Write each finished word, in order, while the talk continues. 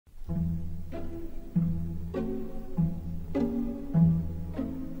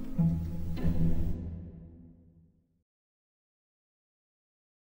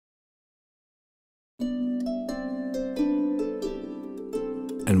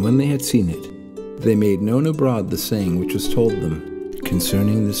And when they had seen it, they made known abroad the saying which was told them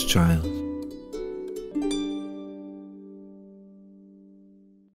concerning this child.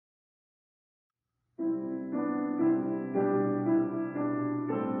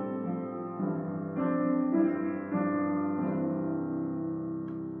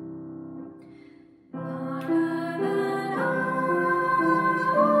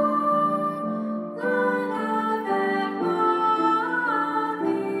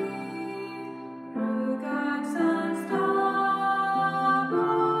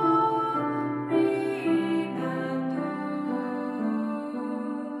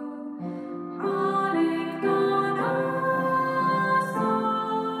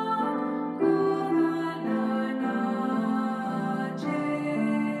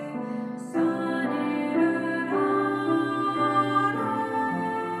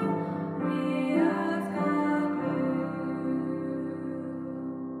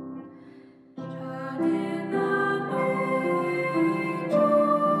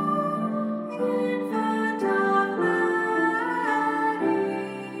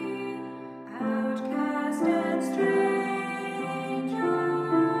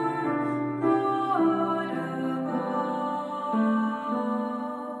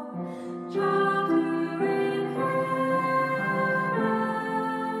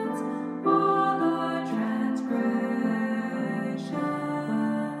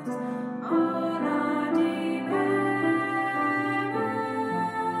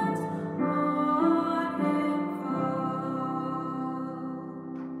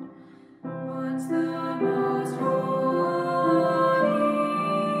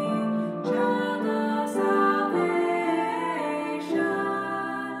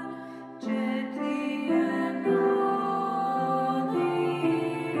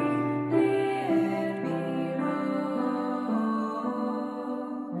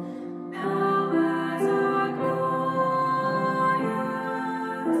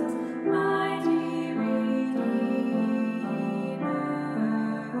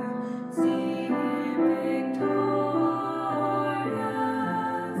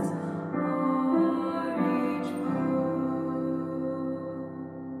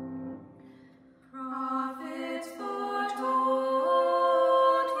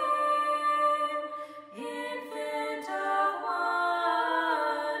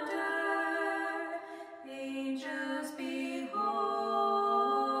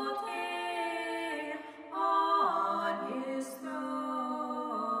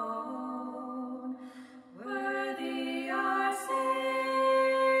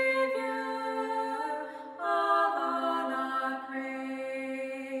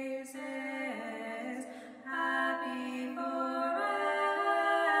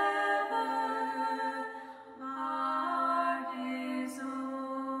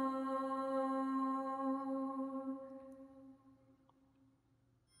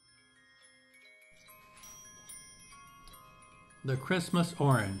 The Christmas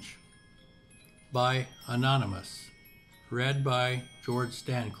Orange by Anonymous, read by George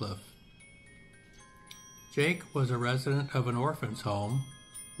Stancliffe. Jake was a resident of an orphan's home,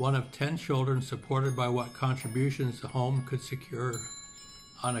 one of 10 children supported by what contributions the home could secure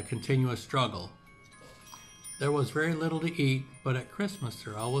on a continuous struggle. There was very little to eat, but at Christmas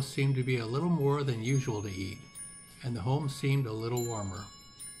there always seemed to be a little more than usual to eat, and the home seemed a little warmer.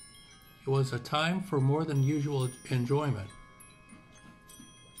 It was a time for more than usual enjoyment.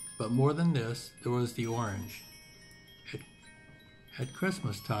 But more than this, there was the orange. At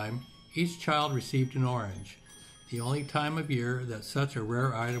Christmas time, each child received an orange, the only time of year that such a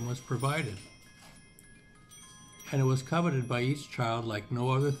rare item was provided. And it was coveted by each child like no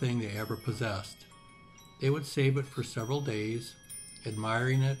other thing they ever possessed. They would save it for several days,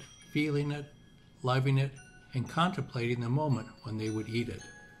 admiring it, feeling it, loving it, and contemplating the moment when they would eat it.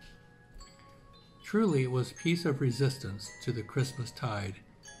 Truly, it was a piece of resistance to the Christmas tide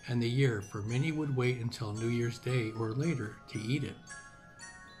and the year, for many would wait until New Year's Day or later to eat it.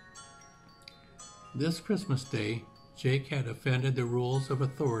 This Christmas Day, Jake had offended the rules of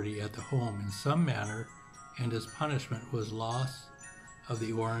authority at the home in some manner, and his punishment was loss of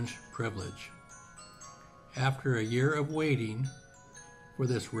the orange privilege. After a year of waiting for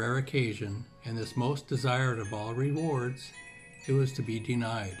this rare occasion and this most desired of all rewards, it was to be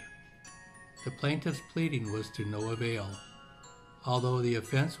denied. The plaintiff's pleading was to no avail. Although the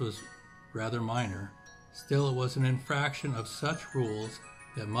offense was rather minor, still it was an infraction of such rules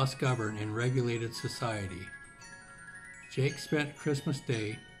that must govern in regulated society. Jake spent Christmas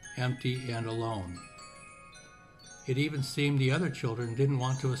Day empty and alone. It even seemed the other children didn't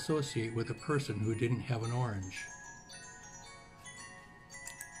want to associate with a person who didn't have an orange.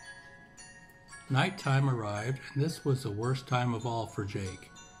 Nighttime arrived, and this was the worst time of all for Jake.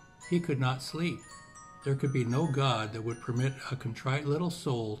 He could not sleep. There could be no God that would permit a contrite little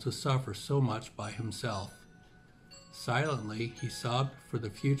soul to suffer so much by himself. Silently, he sobbed for the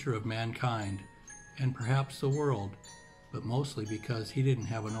future of mankind, and perhaps the world, but mostly because he didn't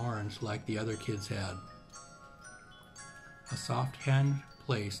have an orange like the other kids had. A soft hand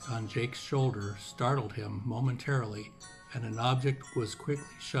placed on Jake's shoulder startled him momentarily, and an object was quickly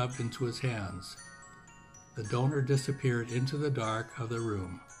shoved into his hands. The donor disappeared into the dark of the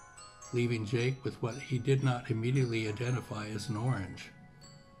room, leaving Jake with what he did not immediately identify as an orange.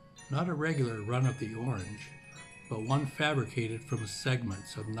 Not a regular run of the orange, but one fabricated from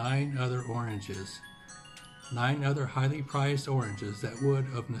segments of 9 other oranges, 9 other highly prized oranges that would,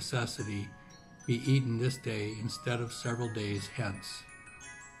 of necessity, be eaten this day instead of several days hence.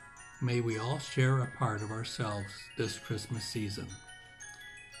 May we all share a part of ourselves this Christmas season.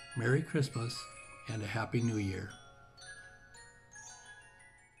 Merry Christmas and a Happy New Year.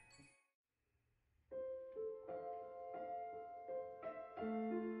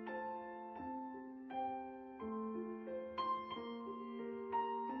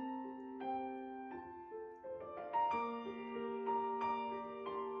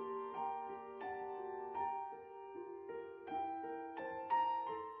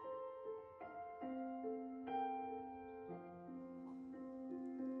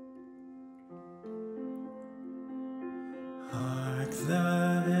 Hark,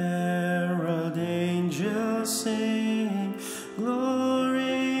 the herald angels sing,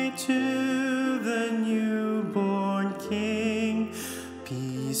 glory to the newborn King.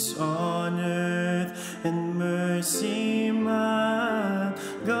 Peace on earth and mercy mild,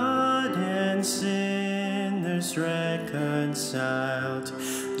 God and sinners reconciled.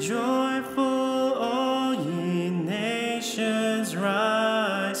 Joyful all ye nations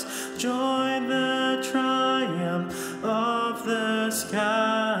rise, join the triumph of the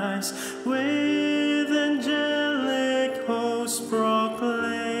skies, with angelic hosts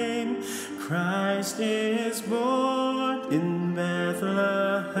proclaim, Christ is born in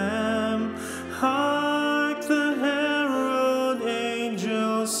Bethlehem. Hark, the herald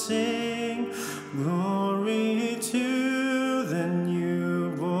angels sing, glory to the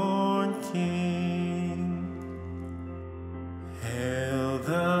newborn King. Hail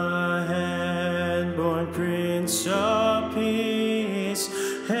the hand-born Prince of Peace,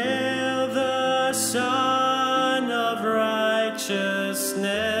 hail the Son of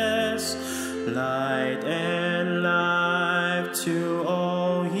Righteousness, light and life to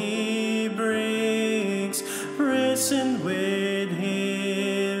all he brings, risen with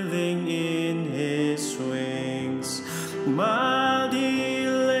healing in his wings. Mild he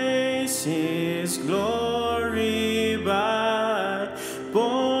lays his glory by,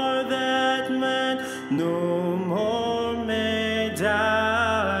 bore that man no more may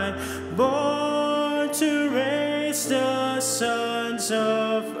die, born to raise the sons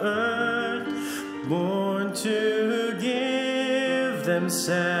of earth, born to give them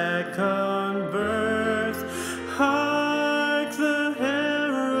second birth.